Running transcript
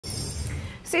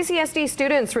CCSD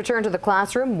students return to the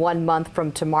classroom 1 month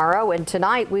from tomorrow, and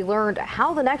tonight we learned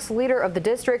how the next leader of the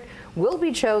district will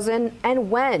be chosen and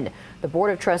when. The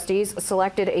Board of Trustees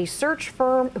selected a search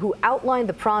firm who outlined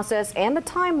the process and the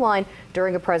timeline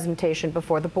during a presentation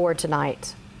before the board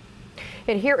tonight.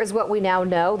 And here is what we now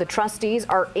know. The trustees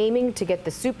are aiming to get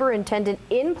the superintendent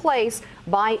in place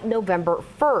by November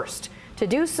 1st. To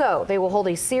do so, they will hold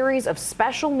a series of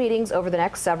special meetings over the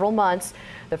next several months.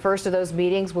 The first of those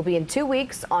meetings will be in 2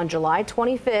 weeks on July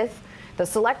 25th. The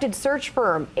selected search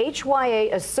firm, HYA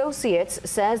Associates,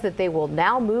 says that they will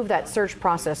now move that search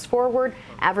process forward,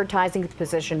 advertising the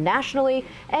position nationally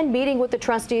and meeting with the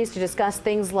trustees to discuss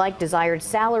things like desired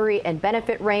salary and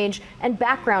benefit range and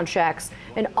background checks,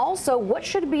 and also what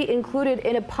should be included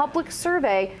in a public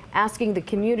survey asking the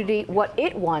community what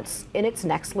it wants in its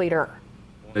next leader.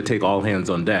 To take all hands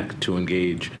on deck to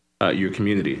engage your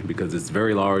community, because it's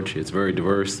very large, it's very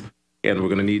diverse, and we're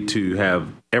going to need to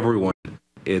have everyone.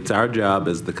 It's our job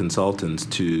as the consultants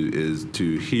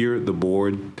to hear the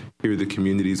board, hear the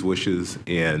community's wishes,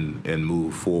 and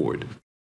move forward.